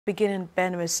Begin in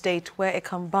Benue State, where a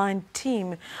combined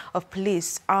team of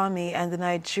police, army and the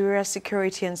Nigeria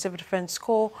Security and Civil Defense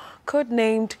Corps,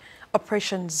 codenamed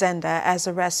Opweration Zenda, has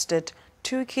arrested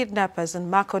 2 kidnappers in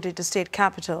Makurdi, the state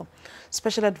capital.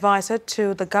 Special advisor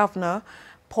to the governor,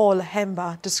 Paul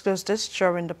Hemba, disclosed this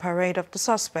during the parade of the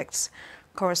suspects.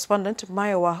 Correspondent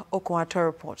Mayowa Okwato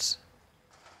reports.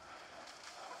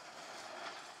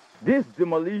 This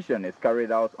demolition is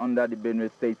carried out under the Benue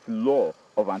State's law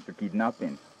of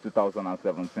anti-kidnapping,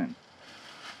 2017.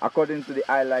 According to the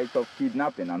highlights of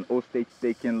kidnapping and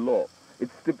hostage-taking law, it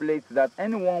stipulates that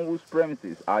anyone whose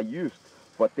premises are used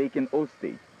for taking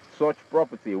hostage, such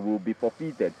property will be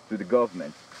forfeited to the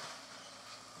government.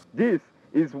 This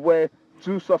is where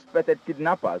 2 suspected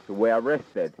kidnappers were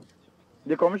arrested.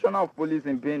 The Commissioner of Police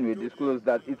in Benue disclosed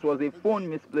that it was a phone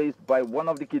misplaced by one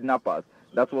of the kidnappers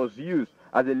that was used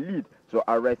as a lead to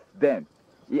arrest them.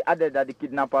 He added that the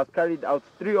kidnappers carried out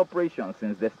 3 operations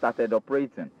since they started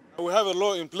operating. We have a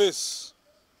law in place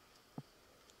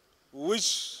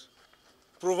which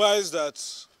provides that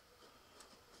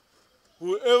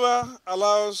whoever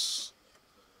allows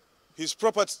his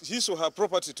or her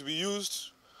property to be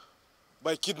used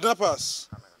by kidnappers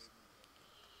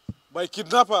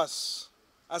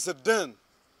as a den,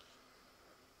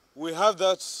 we have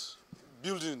that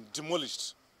building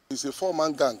demolished. It's a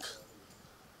 4-man gang.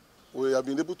 We have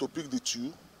been able to pick the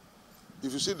 2.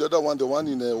 If you see the other one, the one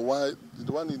in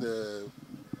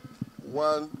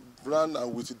one brown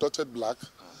and with the dotted black,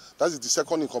 that is the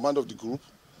second in command of the group.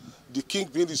 The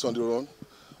kingpin is on the run.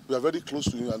 We are very close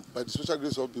to him, and by the special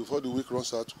grace of before the week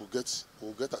runs out, we'll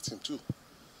get at him too.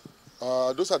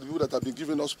 Those are the people that have been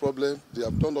giving us problems. They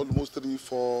have done almost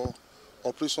 3-4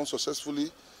 operations successfully,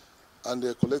 and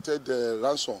they collected the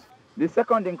ransom. The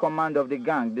second in command of the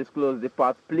gang disclosed the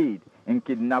part played in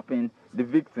kidnapping the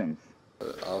victims.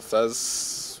 Our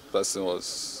first person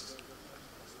was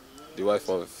the wife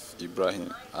of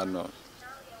Ibrahim, Anwar,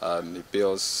 and he paid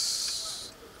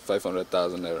us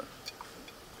 500,000 naira.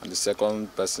 And the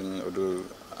second person, although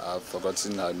I've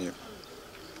forgotten her name,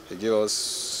 he gave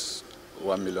us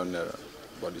 1 million naira.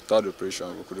 But the third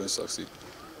operation, we couldn't succeed.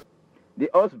 The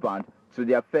husband to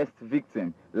their first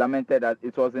victim lamented that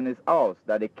it was in his house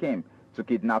that they came to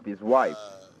kidnap his wife.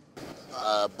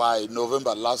 By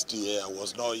November last year, I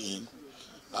was not in.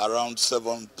 Around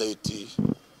 7:30,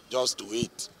 just to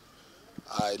eat,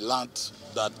 I learned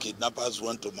that kidnappers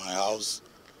went to my house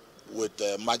with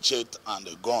a machete and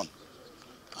a gun.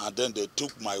 And then they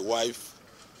took my wife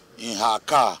in her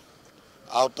car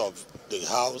out of the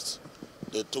house.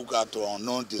 They took her to an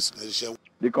unknown destination.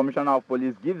 The Commissioner of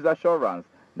Police gives assurance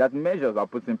that measures are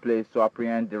put in place to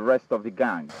apprehend the rest of the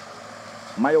gang.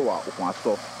 Mayowa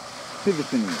Okwato,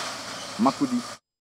 CVC News, Makurdi.